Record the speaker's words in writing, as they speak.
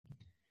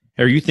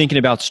Are you thinking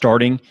about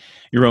starting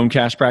your own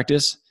cash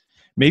practice?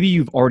 Maybe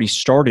you've already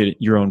started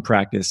your own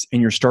practice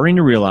and you're starting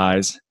to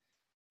realize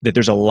that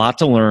there's a lot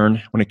to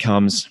learn when it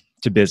comes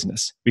to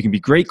business. We can be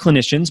great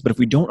clinicians, but if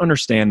we don't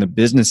understand the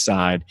business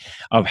side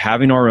of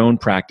having our own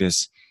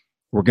practice,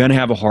 we're going to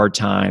have a hard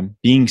time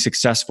being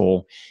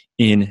successful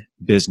in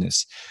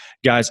business.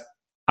 Guys,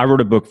 I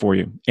wrote a book for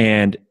you,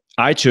 and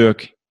I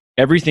took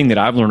everything that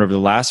I've learned over the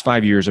last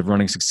 5 years of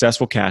running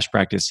successful cash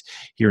practice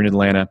here in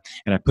Atlanta,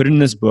 and I put it in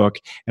this book,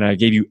 and I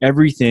gave you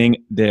everything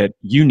that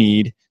you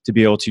need to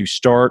be able to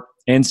start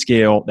and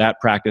scale that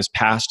practice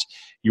past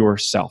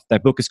yourself.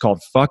 That book is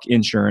called Fuck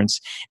Insurance,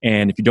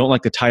 and if you don't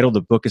like the title,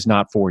 the book is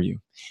not for you.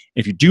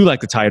 If you do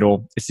like the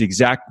title, it's the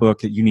exact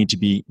book that you need to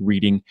be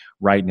reading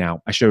right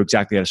now. I show you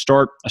exactly how to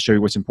start. I show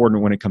you what's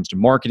important when it comes to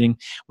marketing,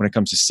 when it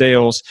comes to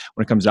sales,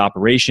 when it comes to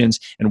operations,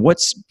 and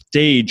what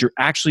stage you're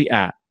actually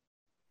at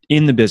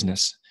in the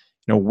business.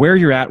 You know, where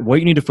you're at, what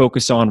you need to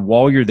focus on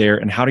while you're there,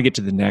 and how to get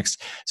to the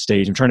next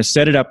stage. I'm trying to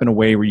set it up in a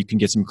way where you can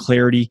get some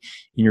clarity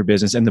in your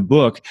business. And the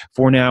book,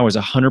 for now, is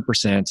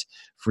 100%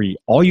 free.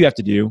 All you have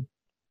to do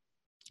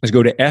is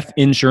go to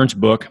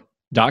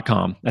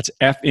finsurancebook.com. That's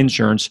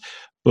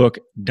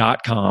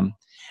finsurancebook.com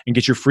and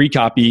get your free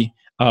copy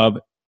of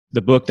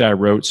the book that I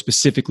wrote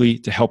specifically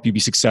to help you be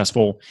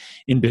successful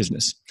in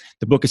business.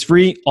 The book is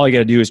free. All you got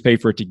to do is pay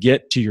for it to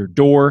get to your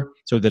door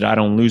so that I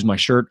don't lose my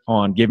shirt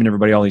on giving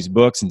everybody all these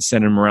books and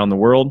sending them around the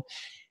world.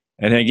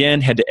 And then again,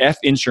 head to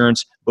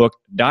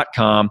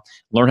finsurancebook.com.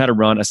 Learn how to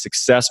run a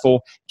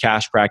successful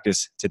cash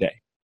practice today.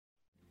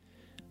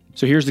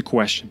 So here's the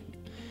question.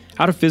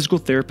 How do physical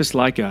therapists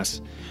like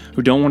us,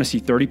 who don't want to see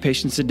 30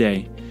 patients a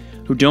day,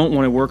 who don't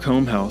want to work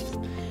home health,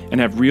 and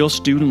have real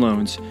student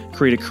loans,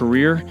 create a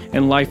career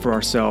and life for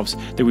ourselves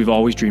that we've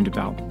always dreamed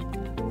about?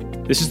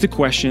 This is the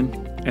question,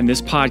 and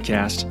this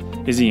podcast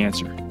is the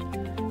answer.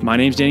 My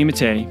name's Danny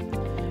Mattei,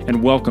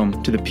 and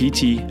welcome to the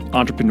PT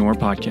Entrepreneur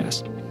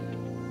Podcast.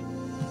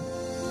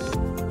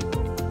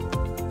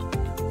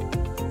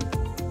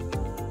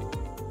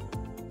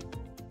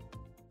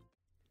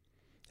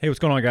 Hey, what's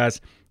going on, guys?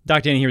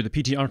 Dr. Danny here with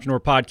the PT Entrepreneur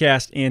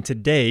Podcast, and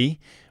today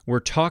we're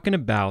talking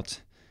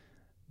about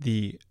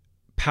the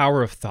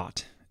power of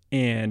thought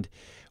and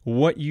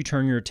what you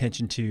turn your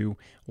attention to,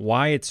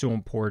 why it's so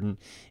important,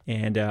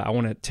 and I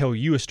want to tell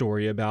you a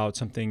story about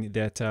something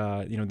that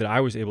that I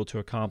was able to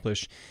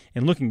accomplish.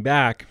 And looking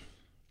back,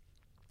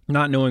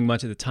 not knowing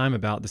much at the time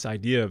about this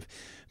idea of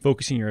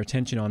focusing your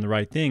attention on the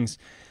right things,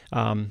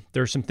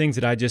 there are some things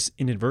that I just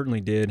inadvertently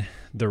did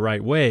the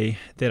right way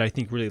that I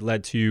think really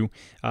led to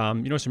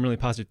some really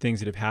positive things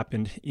that have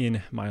happened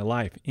in my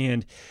life.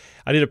 And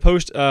I did a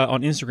post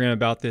on Instagram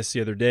about this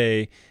the other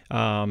day,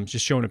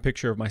 just showing a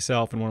picture of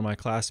myself and one of my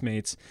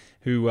classmates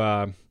who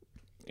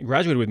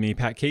graduated with me,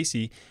 Pat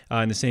Casey,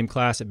 in the same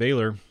class at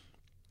Baylor,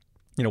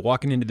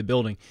 walking into the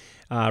building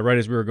right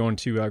as we were going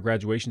to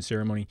graduation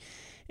ceremony.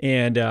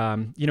 And,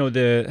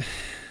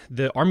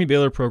 the Army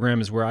Baylor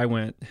program is where I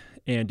went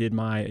and did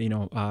my,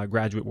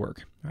 graduate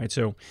work. All right.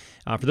 So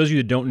for those of you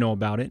that don't know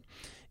about it,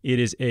 it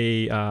is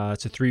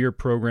it's a 3-year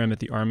program that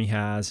the Army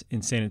has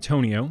in San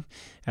Antonio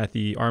at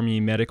the Army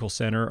Medical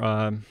Center,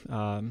 a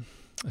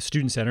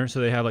student center.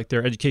 So they have like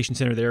their education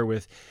center there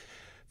with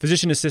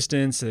physician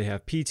assistants. They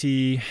have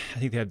PT. I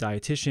think they have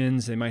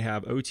dietitians. They might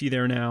have OT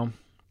there now.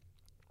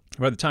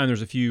 By the time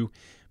there's a few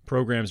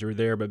programs that were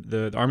there, but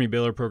the Army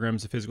Baylor program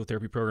is a physical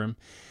therapy program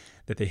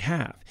that they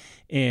have.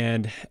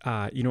 And,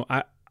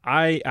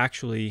 I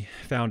actually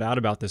found out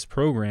about this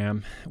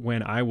program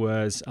when I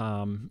was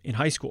in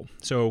high school.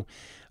 So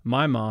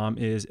my mom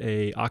is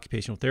a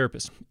occupational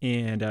therapist,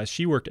 and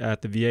she worked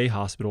at the VA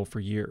hospital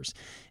for years.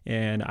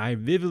 And I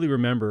vividly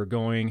remember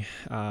going,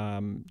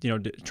 trying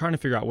to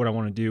figure out what I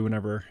want to do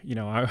whenever,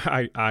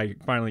 I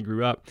finally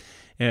grew up.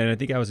 And I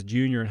think I was a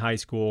junior in high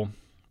school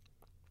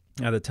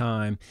at the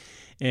time.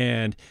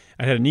 And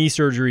I had a knee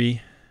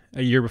surgery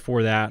a year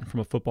before that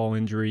from a football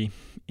injury.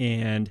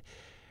 And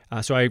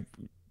so I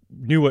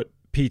knew what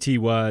PT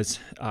was.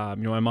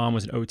 My mom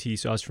was an OT,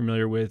 so I was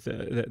familiar with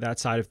that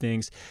side of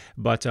things.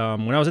 But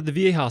when I was at the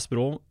VA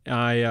hospital,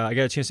 I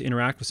got a chance to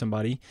interact with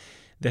somebody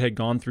that had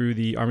gone through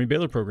the Army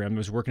Baylor program, that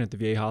was working at the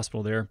VA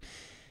hospital there.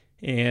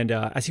 And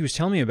as he was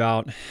telling me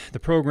about the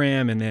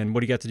program and then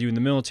what he got to do in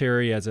the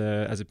military as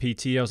a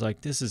PT, I was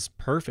like, this is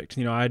perfect.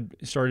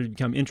 I'd started to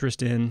become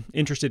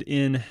interested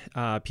in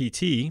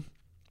PT,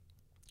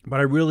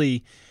 but I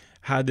really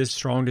had this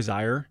strong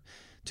desire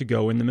to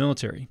go in the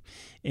military.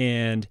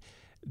 And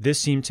this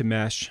seemed to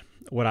mesh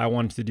what I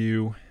wanted to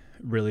do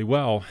really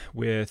well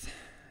with,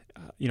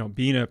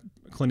 being a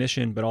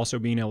clinician, but also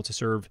being able to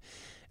serve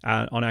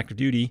on active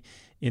duty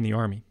in the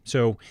Army.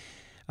 So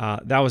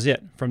that was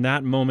it. From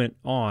that moment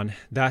on,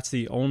 that's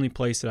the only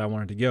place that I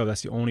wanted to go.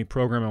 That's the only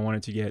program I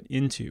wanted to get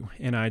into.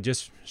 And I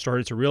just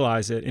started to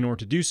realize that in order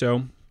to do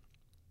so,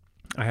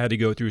 I had to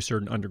go through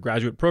certain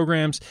undergraduate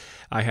programs.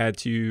 I had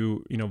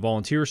to,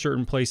 volunteer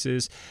certain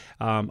places.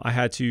 I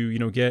had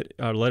to, get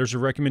letters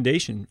of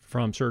recommendation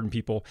from certain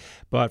people.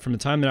 But from the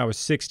time that I was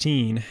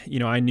 16,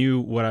 I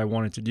knew what I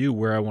wanted to do,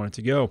 where I wanted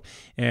to go.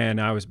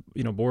 And I was,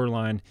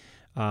 borderline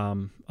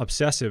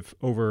obsessive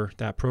over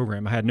that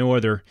program. I had no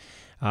other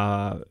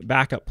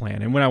backup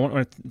plan. And when I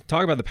want to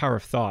talk about the power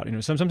of thought,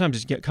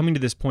 sometimes coming to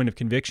this point of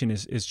conviction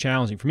is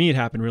challenging. For me, it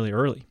happened really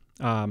early.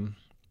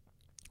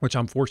 Which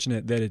I'm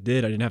fortunate that it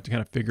did. I didn't have to kind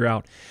of figure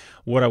out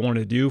what I wanted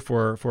to do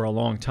for a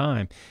long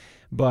time.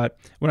 But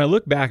when I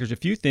look back, there's a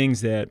few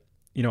things that,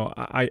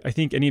 I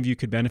think any of you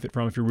could benefit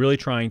from if you're really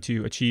trying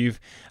to achieve,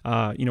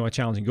 a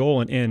challenging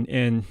goal.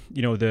 And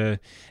the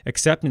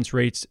acceptance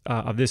rates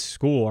of this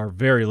school are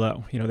very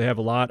low. They have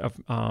a lot of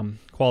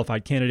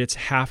qualified candidates.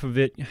 Half of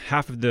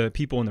the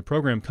people in the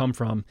program come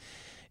from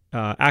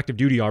active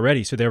duty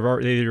already. So they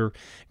either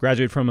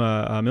graduated from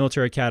a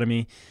military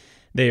academy.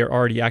 They are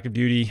already active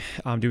duty,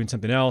 doing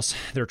something else.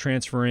 They're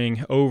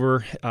transferring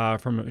over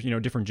from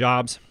different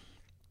jobs.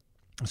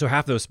 So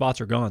half of those spots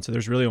are gone. So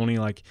there's really only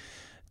like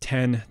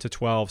 10 to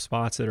 12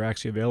 spots that are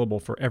actually available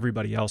for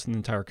everybody else in the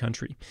entire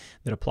country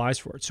that applies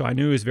for it. So I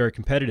knew it was very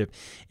competitive.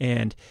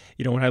 And,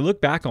 when I look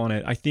back on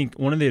it, I think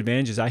one of the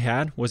advantages I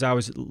had was I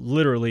was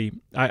literally,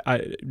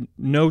 I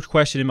no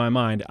question in my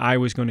mind, I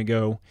was going to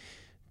go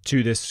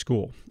to this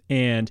school.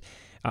 And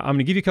I'm going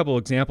to give you a couple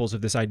of examples of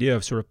this idea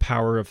of sort of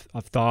power of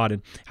thought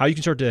and how you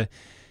can start to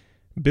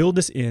build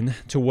this in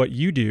to what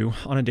you do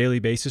on a daily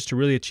basis to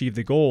really achieve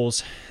the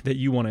goals that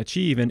you want to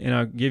achieve. And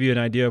I'll give you an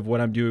idea of what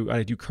I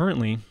do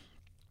currently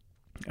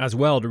as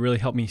well to really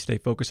help me stay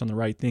focused on the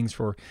right things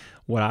for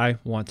what I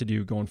want to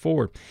do going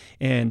forward.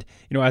 And,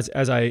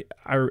 as I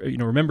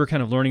remember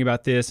kind of learning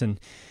about this and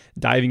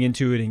diving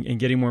into it and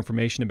getting more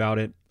information about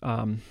it,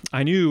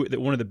 I knew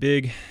that one of the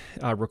big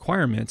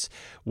requirements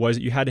was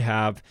that you had to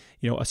have,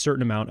 a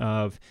certain amount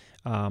of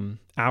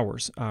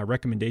hours,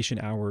 recommendation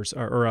hours,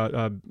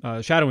 or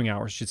shadowing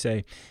hours, I should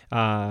say,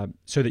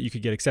 so that you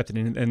could get accepted.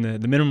 And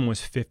the minimum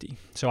was 50.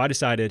 So I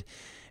decided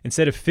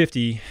instead of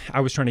 50,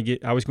 I was going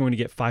to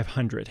get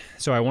 500.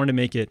 So I wanted to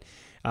make it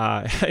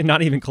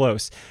not even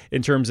close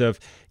in terms of,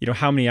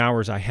 how many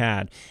hours I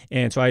had.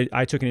 And so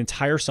I took an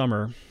entire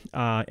summer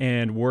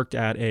and worked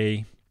at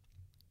a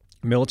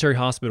military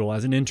hospital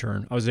as an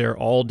intern. I was there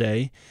all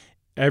day,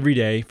 every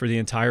day for the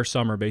entire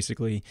summer,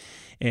 basically.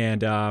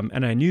 And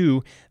I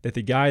knew that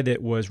the guy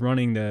that was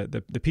running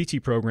the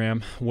PT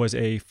program was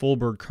a full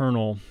bird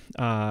colonel,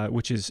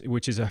 which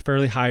is a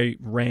fairly high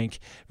rank,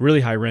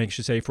 really high rank, I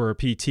should say, for a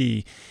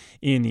PT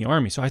in the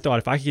Army. So I thought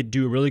if I could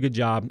do a really good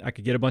job, I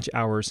could get a bunch of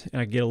hours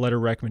and I could get a letter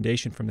of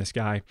recommendation from this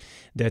guy,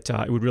 that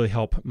it would really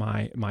help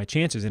my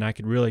chances, and I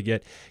could really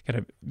get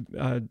kind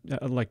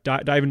of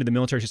dive into the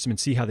military system and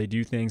see how they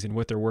do things and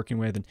what they're working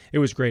with. And it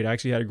was great. I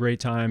actually had a great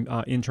time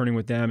interning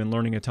with them and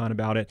learning a ton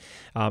about it.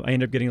 I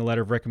ended up getting a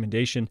letter of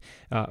recommendation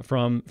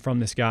from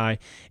this guy,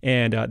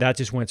 and that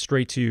just went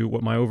straight to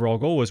what my overall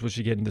goal was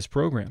to get in this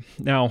program.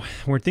 Now,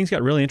 where things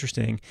got really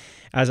interesting,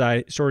 as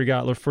I sort of got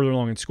a little further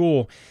along in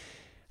school,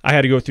 I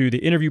had to go through the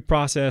interview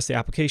process, the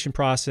application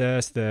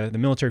process, the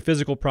military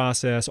physical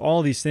process,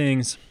 all these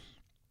things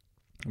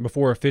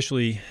before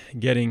officially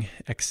getting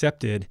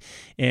accepted.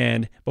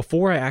 And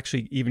before I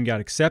actually even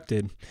got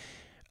accepted,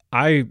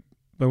 but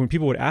when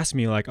people would ask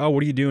me like, oh,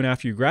 what are you doing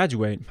after you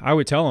graduate? I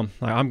would tell them,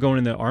 like, I'm going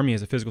in the Army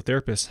as a physical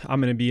therapist.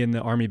 I'm going to be in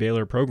the Army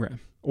Baylor program.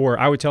 Or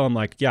I would tell them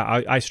like, yeah,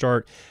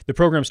 the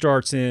program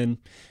starts in,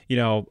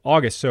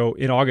 August. So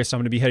in August, I'm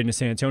going to be heading to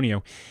San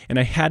Antonio. And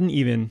I hadn't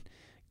even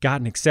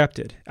gotten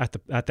accepted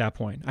at that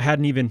point. I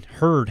hadn't even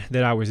heard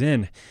that I was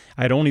in.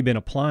 I had only been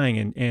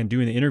applying and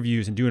doing the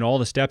interviews and doing all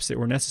the steps that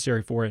were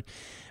necessary for it.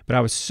 But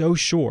I was so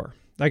sure.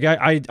 Like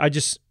I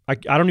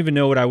don't even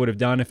know what I would have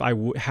done if I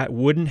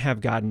wouldn't have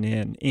gotten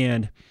in.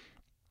 And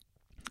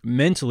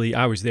mentally,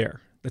 I was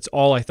there. That's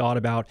all I thought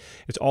about.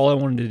 It's all I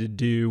wanted to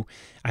do.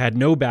 I had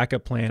no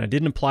backup plan. I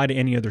didn't apply to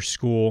any other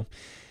school.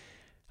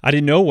 I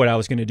didn't know what I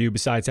was going to do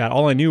besides that.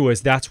 All I knew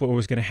was that's what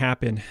was going to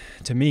happen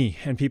to me.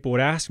 And people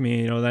would ask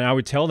me, then I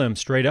would tell them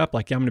straight up,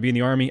 like, I'm going to be in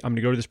the Army. I'm going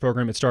to go to this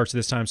program. It starts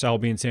this time, so I'll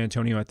be in San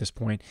Antonio at this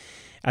point,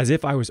 as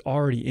if I was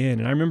already in.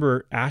 And I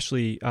remember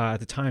Ashley at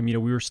the time, we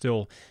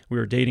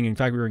were dating. In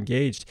fact, we were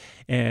engaged.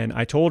 And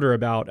I told her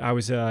about, I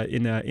was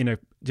in a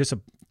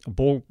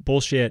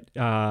bullshit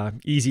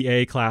easy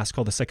A class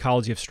called the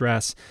Psychology of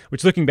Stress,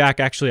 which looking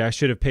back, actually, I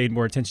should have paid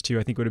more attention to.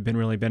 I think would have been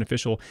really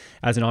beneficial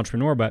as an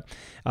entrepreneur, but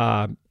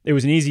it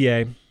was an easy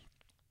A.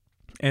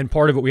 And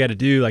part of what we had to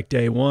do, like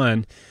day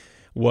one,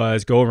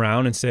 was go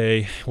around and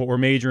say what we're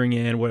majoring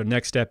in, what a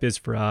next step is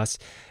for us,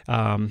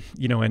 and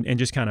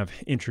just kind of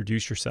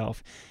introduce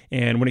yourself.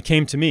 And when it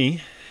came to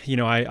me,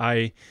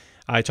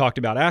 I talked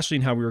about Ashley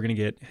and how we were going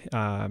to get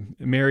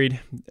married.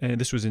 And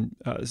this was in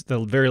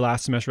the very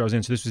last semester I was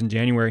in. So this was in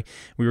January.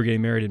 We were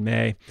getting married in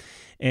May.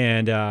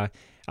 And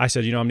I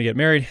said, I'm going to get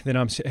married. Then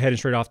I'm heading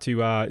straight off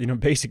to,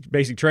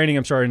 basic training.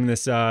 I'm starting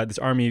this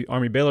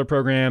Army Baylor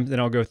program. Then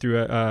I'll go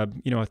through a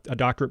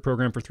doctorate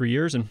program for 3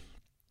 years. And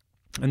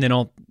and then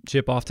I'll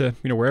ship off to,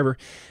 wherever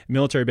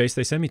military base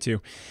they send me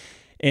to.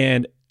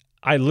 And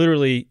I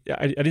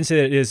didn't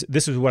say that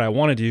this is what I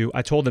want to do.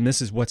 I told them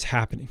this is what's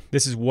happening.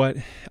 This is what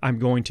I'm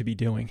going to be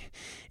doing.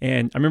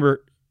 And I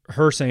remember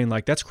her saying,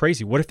 like, that's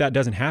crazy. What if that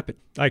doesn't happen?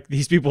 Like,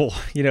 these people,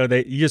 you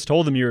just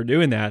told them you were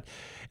doing that.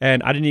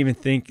 And I didn't even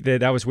think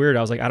that was weird.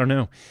 I was like, I don't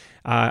know.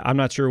 I'm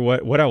not sure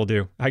what I will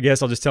do. I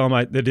guess I'll just tell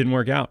them that didn't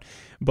work out.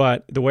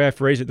 But the way I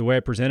phrased it, the way I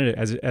presented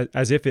it,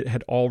 as if it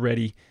had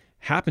already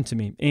happened to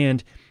me.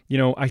 And,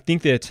 I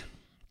think that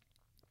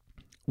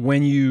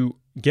when you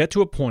get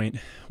to a point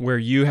where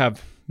you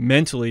have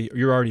mentally,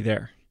 you're already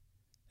there.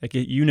 Like,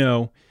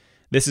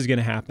 this is going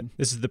to happen.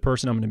 This is the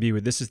person I'm going to be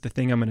with. This is the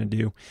thing I'm going to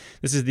do.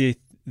 This is the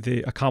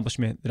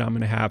accomplishment that I'm going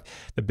to have,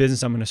 the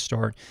business I'm going to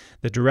start,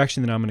 the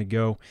direction that I'm going to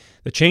go,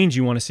 the change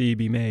you want to see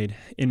be made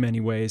in many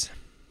ways.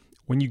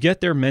 When you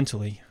get there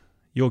mentally,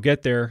 you'll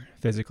get there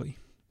physically.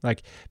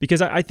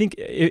 Because I think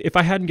if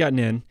I hadn't gotten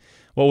in,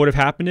 what would have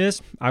happened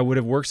is I would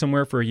have worked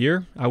somewhere for a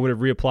year, I would have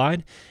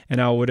reapplied,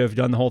 and I would have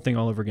done the whole thing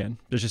all over again.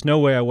 There's just no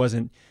way I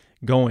wasn't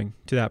going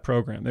to that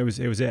program. It was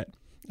it.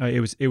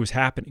 It was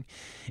happening.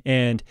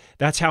 And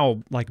that's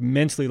how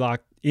mentally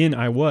locked in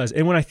I was.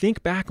 And when I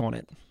think back on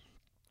it,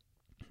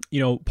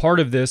 part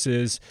of this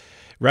is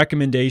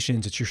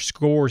recommendations. It's your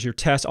scores, your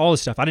tests, all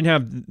this stuff. I didn't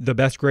have the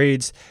best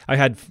grades.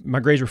 My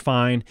grades were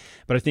fine,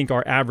 but I think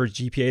our average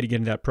GPA to get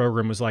into that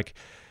program was like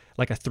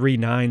a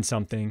 3.9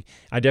 something.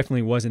 I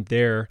definitely wasn't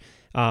there.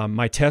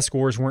 My test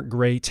scores weren't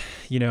great.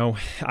 They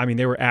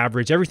were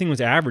average. Everything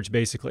was average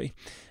basically.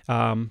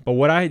 But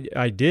what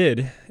I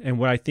did, and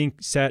what I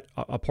think set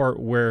apart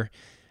where,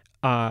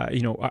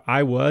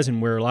 I was,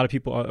 and where a lot of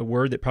people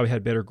were that probably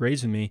had better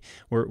grades than me,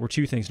 were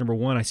two things. Number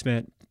one, I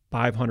spent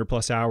 500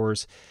 plus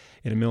hours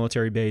in a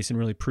military base and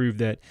really proved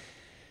that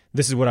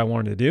this is what I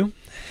wanted to do.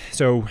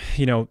 So,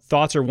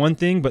 thoughts are one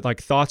thing, but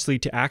thoughts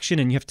lead to action,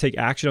 and you have to take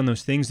action on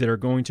those things that are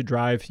going to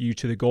drive you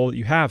to the goal that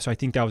you have. So I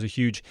think that was a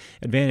huge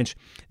advantage.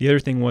 The other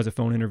thing was a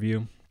phone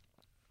interview.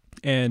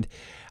 And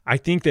I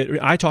think that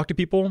I talk to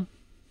people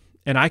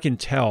and I can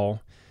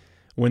tell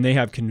when they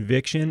have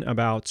conviction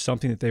about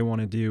something that they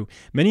want to do.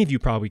 Many of you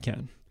probably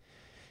can.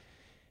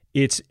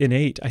 It's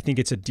innate. I think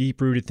it's a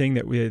deep-rooted thing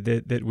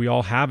that we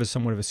all have as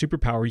somewhat of a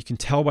superpower. You can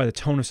tell by the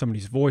tone of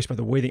somebody's voice, by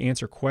the way they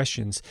answer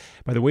questions,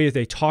 by the way that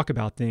they talk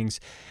about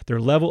things, their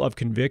level of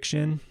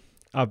conviction,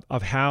 of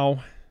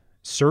how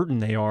certain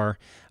they are,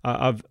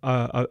 of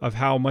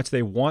how much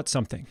they want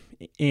something.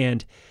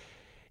 And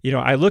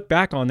I look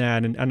back on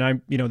that, and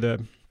I'm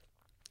the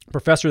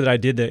professor that I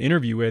did the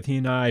interview with. He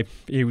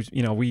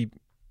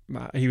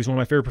was one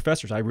of my favorite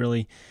professors. I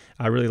really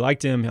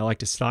liked him. I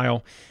liked his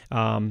style.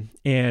 And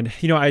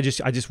I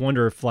just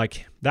wonder if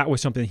that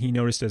was something he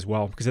noticed as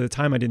well, because at the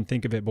time I didn't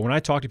think of it. But when I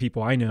talk to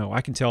people, I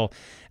can tell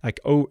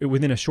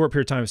within a short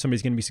period of time, if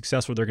somebody's going to be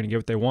successful, they're going to get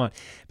what they want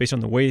based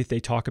on the way that they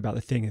talk about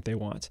the thing that they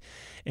want.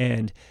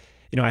 And,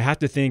 I have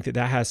to think that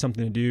has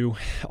something to do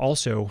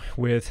also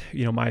with,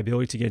 my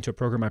ability to get into a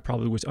program I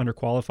probably was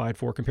underqualified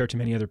for compared to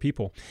many other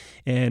people.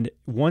 And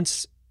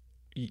once,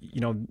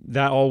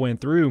 that all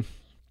went through,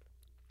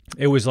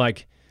 it was I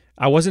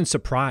wasn't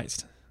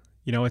surprised.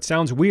 It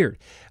sounds weird.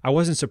 I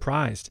wasn't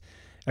surprised.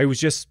 It was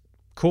just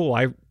cool.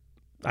 I'd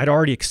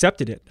already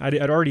accepted it.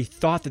 I'd already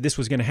thought that this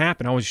was going to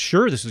happen. I was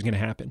sure this was going to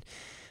happen.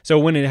 So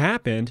when it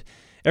happened,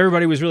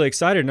 everybody was really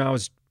excited, and I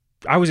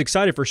was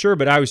excited for sure,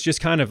 but I was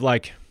just kind of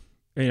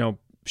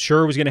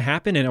sure it was going to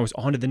happen, and I was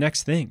on to the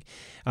next thing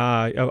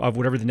of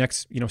whatever the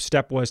next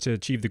step was to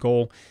achieve the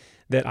goal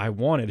that I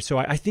wanted. So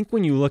I think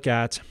when you look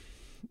at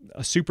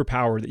a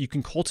superpower that you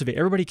can cultivate,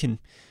 everybody can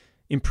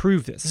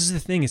improve this. This is the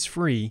thing. It's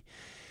free.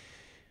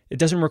 It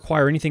doesn't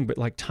require anything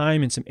but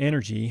time and some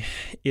energy.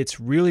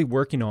 It's really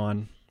working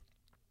on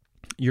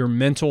your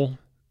mental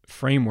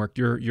framework,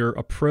 your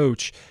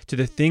approach to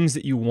the things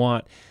that you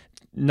want.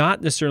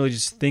 Not necessarily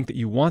just think that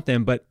you want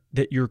them, but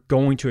that you're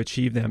going to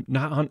achieve them.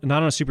 Not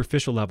on a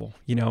superficial level.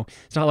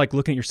 It's not like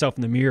looking at yourself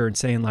in the mirror and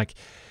saying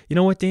you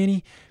know what,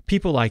 Danny?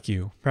 People like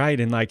you, right?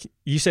 And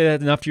you say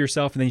that enough to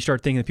yourself, and then you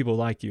start thinking that people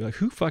like you.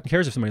 Who fucking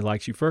cares if somebody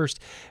likes you first?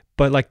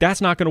 But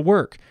that's not going to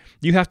work.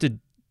 You have to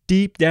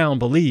deep down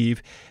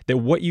believe that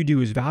what you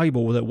do is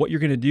valuable, that what you're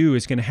going to do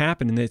is going to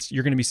happen, and that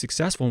you're going to be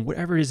successful in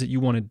whatever it is that you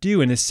want to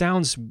do. And it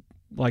sounds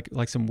like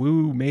some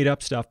woo made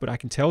up stuff, but I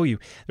can tell you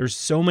there's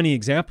so many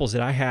examples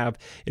that I have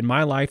in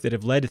my life that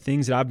have led to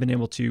things that I've been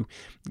able to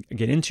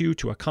get into,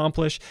 to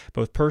accomplish,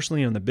 both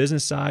personally and on the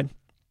business side,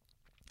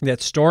 that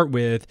start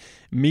with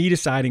me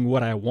deciding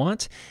what I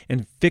want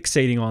and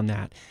fixating on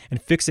that,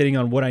 and fixating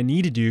on what I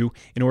need to do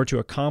in order to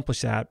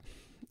accomplish that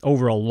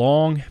over a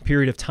long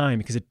period of time,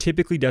 because it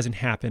typically doesn't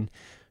happen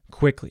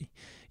quickly.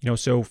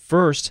 So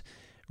first,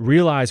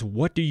 realize,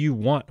 what do you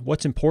want?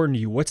 What's important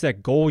to you? What's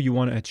that goal you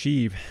want to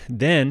achieve?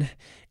 Then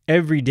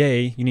every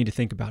day you need to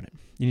think about it.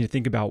 You need to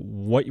think about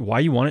why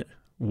you want it,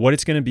 what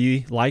it's going to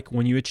be like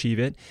when you achieve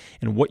it,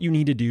 and what you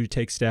need to do to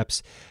take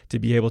steps to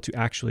be able to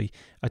actually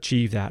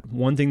achieve that.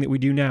 One thing that we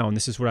do now, and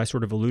this is what I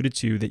sort of alluded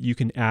to, that you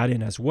can add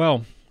in as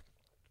well,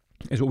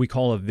 is what we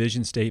call a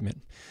vision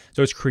statement.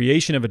 So it's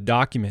creation of a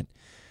document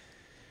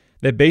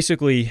that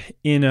basically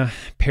in a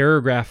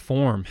paragraph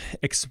form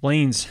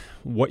explains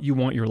what you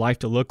want your life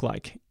to look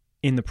like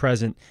in the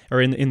present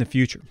or in the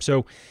future.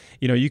 So,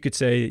 you could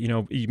say,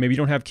 maybe you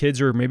don't have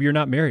kids or maybe you're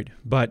not married,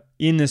 but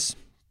in this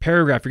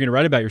paragraph, you're going to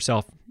write about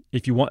yourself.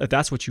 If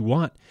that's what you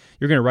want,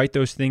 you're going to write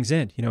those things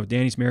in.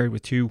 Danny's married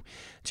with two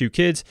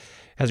kids,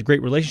 has a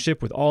great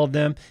relationship with all of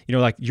them.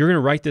 You're going to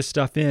write this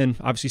stuff in,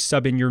 obviously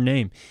sub in your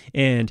name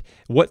and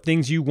what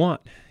things you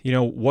want,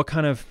 what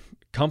kind of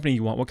company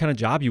you want, what kind of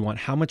job you want,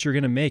 how much you're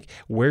going to make,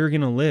 where you're going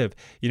to live,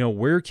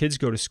 where your kids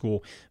go to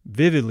school.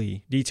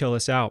 Vividly detail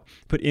this out.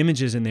 Put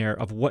images in there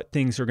of what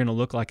things are going to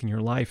look like in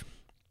your life.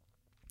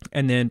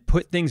 And then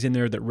put things in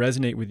there that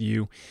resonate with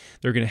you.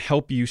 They're going to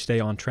help you stay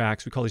on track.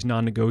 So we call these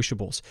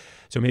non-negotiables.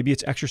 So maybe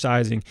it's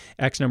exercising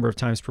X number of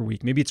times per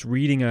week. Maybe it's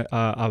reading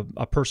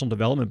a personal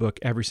development book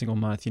every single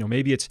month.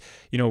 Maybe it's,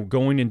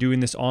 going and doing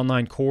this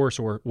online course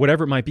or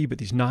whatever it might be, but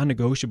these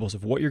non-negotiables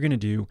of what you're going to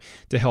do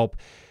to help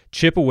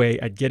chip away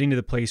at getting to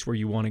the place where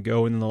you want to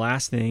go. And then the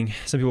last thing,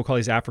 some people call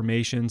these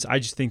affirmations. I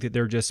just think that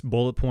they're just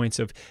bullet points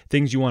of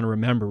things you want to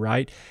remember,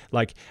 right?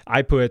 Like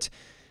I put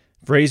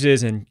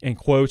phrases and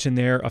quotes in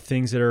there of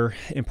things that are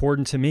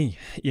important to me,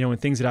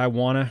 and things that I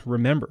want to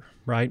remember,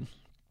 right?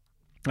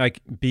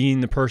 Like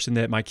being the person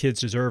that my kids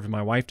deserve and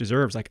my wife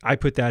deserves. Like I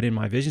put that in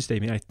my vision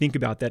statement. I think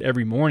about that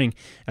every morning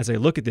as I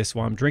look at this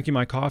while I'm drinking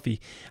my coffee.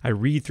 I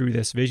read through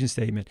this vision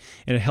statement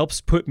and it helps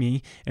put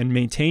me and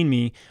maintain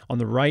me on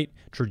the right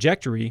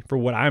trajectory for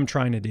what I'm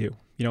trying to do,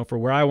 for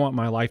where I want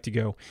my life to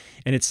go.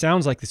 And it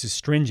sounds like this is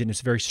stringent.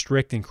 It's very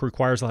strict and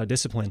requires a lot of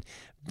discipline.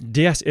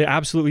 Yes, it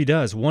absolutely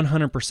does.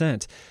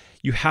 100%.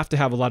 You have to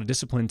have a lot of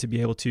discipline to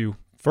be able to,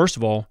 first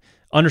of all,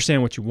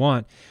 understand what you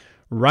want,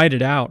 write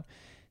it out,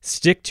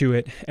 stick to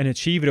it, and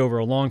achieve it over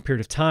a long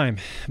period of time.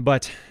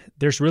 But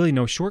there's really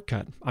no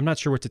shortcut. I'm not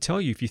sure what to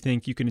tell you if you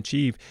think you can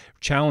achieve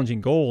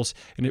challenging goals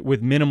and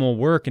with minimal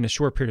work in a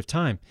short period of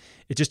time.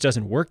 It just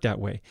doesn't work that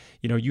way.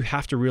 You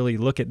have to really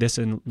look at this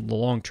in the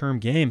long-term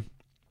game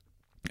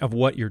of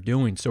what you're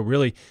doing. So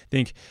really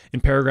think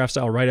in paragraph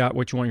style, write out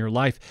what you want in your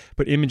life,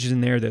 put images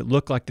in there that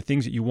look like the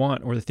things that you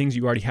want or the things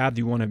you already have that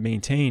you want to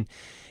maintain,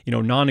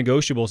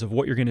 non-negotiables of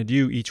what you're going to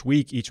do each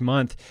week, each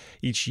month,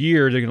 each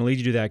year. They're going to lead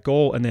you to that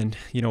goal. And then,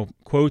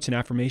 quotes and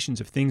affirmations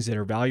of things that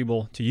are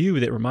valuable to you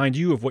that remind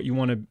you of what you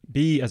want to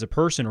be as a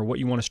person or what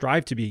you want to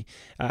strive to be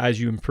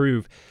as you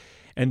improve.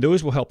 And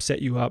those will help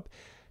set you up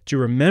to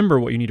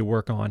remember what you need to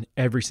work on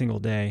every single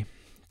day.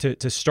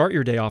 To start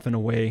your day off in a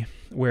way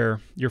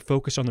where you're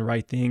focused on the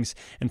right things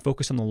and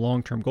focused on the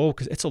long-term goal,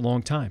 because it's a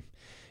long time.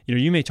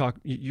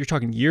 You're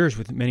talking years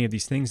with many of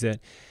these things that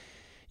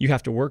you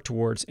have to work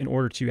towards in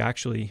order to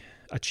actually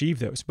achieve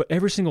those. But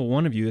every single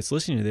one of you that's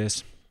listening to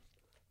this,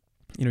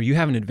 you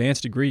have an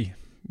advanced degree.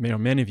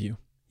 Many of you,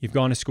 you've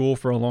gone to school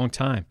for a long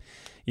time.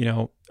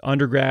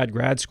 Undergrad,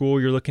 grad school,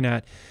 you're looking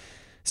at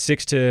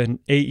 6 to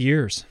 8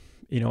 years,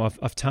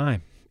 of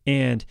time.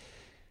 And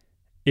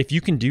if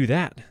you can do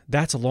that,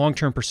 that's a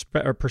long-term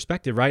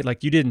perspective, right?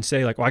 Like you didn't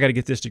say I got to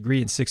get this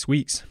degree in 6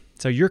 weeks.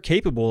 So you're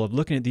capable of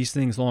looking at these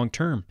things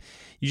long-term.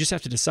 You just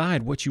have to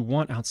decide what you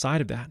want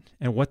outside of that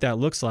and what that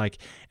looks like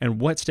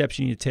and what steps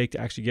you need to take to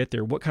actually get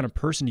there. What kind of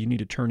person do you need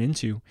to turn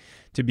into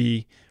to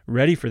be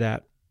ready for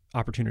that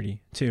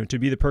opportunity, to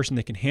be the person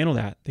that can handle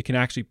that can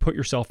actually put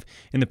yourself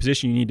in the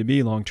position you need to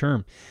be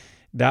long-term.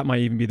 That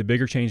might even be the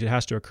bigger change that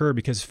has to occur,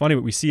 because it's funny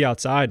what we see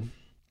outside.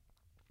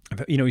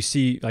 You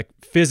see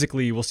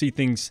physically, we'll see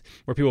things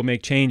where people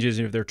make changes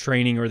if they're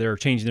training or they're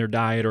changing their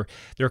diet or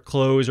their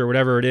clothes or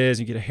whatever it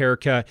is, you get a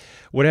haircut,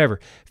 whatever.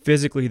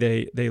 Physically,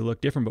 they look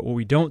different. But what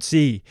we don't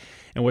see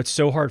and what's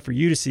so hard for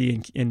you to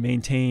see and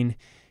maintain,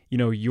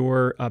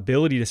 your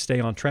ability to stay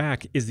on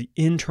track is the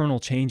internal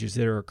changes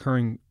that are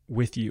occurring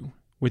with you,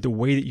 with the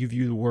way that you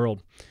view the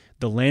world,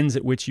 the lens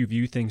at which you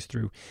view things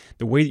through,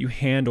 the way that you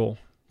handle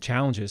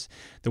challenges,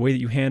 the way that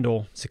you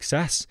handle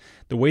success,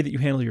 the way that you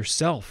handle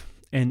yourself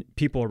and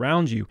people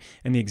around you,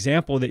 and the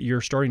example that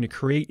you're starting to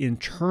create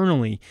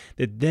internally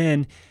that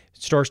then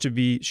starts to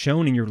be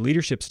shown in your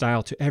leadership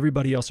style to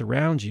everybody else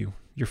around you,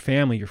 your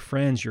family, your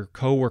friends, your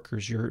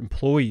coworkers, your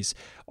employees.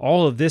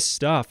 All of this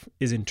stuff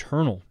is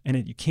internal,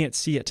 and you can't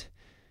see it.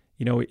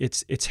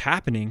 It's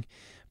happening,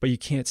 but you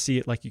can't see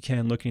it like you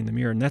can looking in the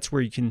mirror, and that's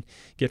where you can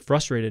get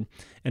frustrated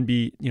and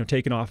be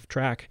taken off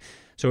track.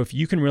 So if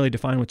you can really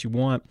define what you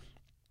want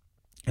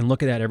and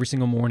look at that every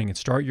single morning and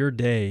start your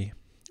day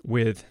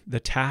with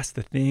the tasks,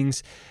 the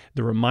things,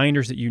 the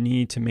reminders that you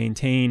need to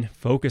maintain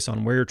focus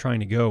on where you're trying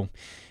to go,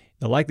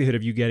 the likelihood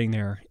of you getting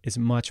there is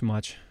much,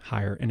 much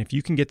higher. And if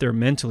you can get there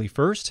mentally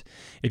first,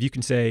 if you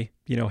can say,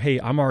 hey,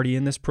 I'm already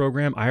in this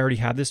program, I already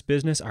have this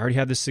business, I already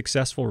have this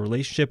successful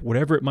relationship,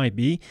 whatever it might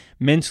be,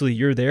 mentally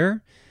you're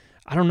there.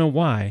 I don't know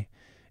why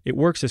it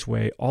works this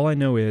way. All I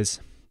know is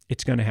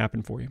it's going to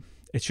happen for you.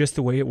 It's just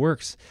the way it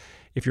works.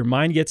 If your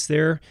mind gets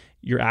there,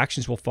 your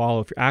actions will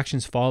follow. If your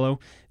actions follow,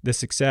 the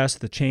success,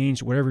 the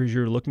change, whatever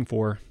you're looking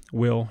for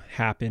will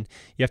happen.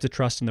 You have to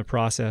trust in the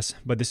process,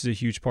 but this is a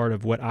huge part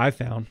of what I've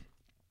found,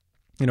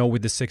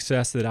 with the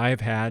success that I have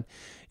had,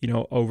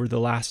 over the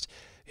last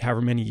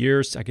however many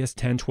years, I guess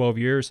 10, 12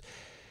 years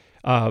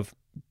of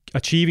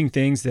achieving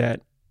things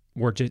that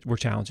were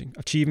challenging,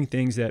 achieving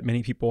things that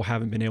many people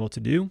haven't been able to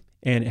do.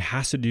 And it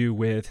has to do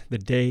with the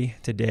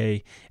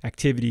day-to-day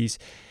activities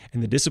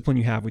and the discipline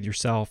you have with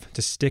yourself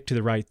to stick to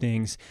the right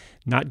things,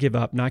 not give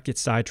up, not get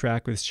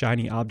sidetracked with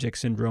shiny object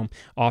syndrome,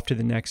 off to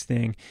the next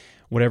thing,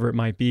 whatever it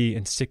might be,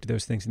 and stick to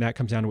those things. And that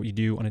comes down to what you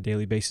do on a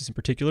daily basis, in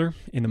particular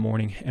in the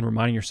morning, and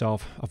reminding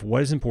yourself of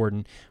what is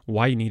important,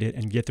 why you need it,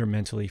 and get there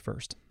mentally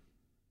first.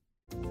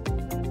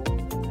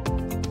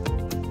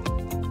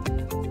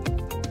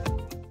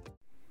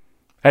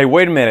 Hey,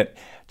 wait a minute.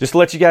 Just to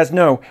let you guys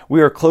know,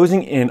 we are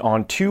closing in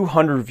on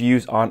 200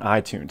 reviews on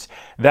iTunes.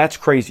 That's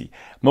crazy.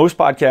 Most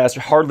podcasts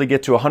hardly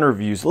get to 100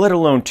 reviews, let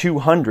alone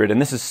 200.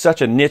 And this is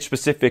such a niche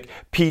specific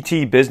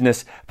PT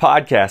business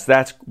podcast.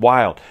 That's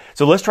wild.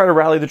 So let's try to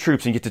rally the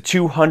troops and get to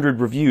 200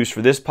 reviews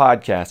for this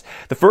podcast.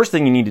 The first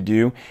thing you need to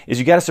do is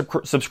you got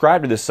to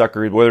subscribe to this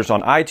sucker, whether it's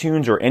on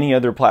iTunes or any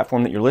other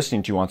platform that you're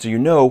listening to on, so you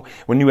know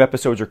when new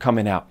episodes are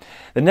coming out.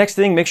 The next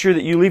thing, make sure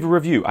that you leave a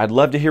review. I'd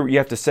love to hear what you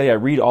have to say. I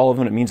read all of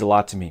them. It means a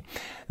lot to me.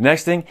 The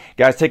next thing,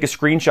 guys, take a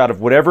screenshot of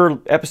whatever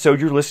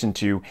episode you're listening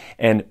to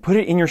and put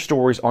it in your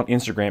stories on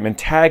Instagram and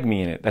tag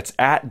me in it. That's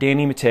at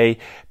Danny Mattei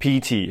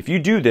PT. If you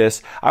do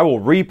this, I will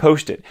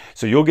repost it.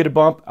 So you'll get a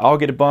bump, I'll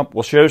get a bump.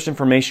 We'll share this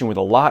information with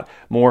a lot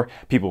more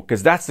people,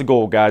 because that's the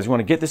goal, guys. We want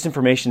to get this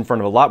information in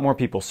front of a lot more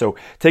people. So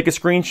take a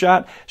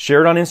screenshot,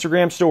 share it on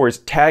Instagram stories,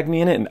 tag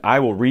me in it, and I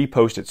will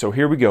repost it. So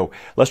here we go.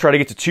 Let's try to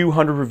get to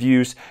 200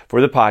 reviews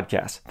for the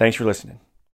podcast. Thanks for listening.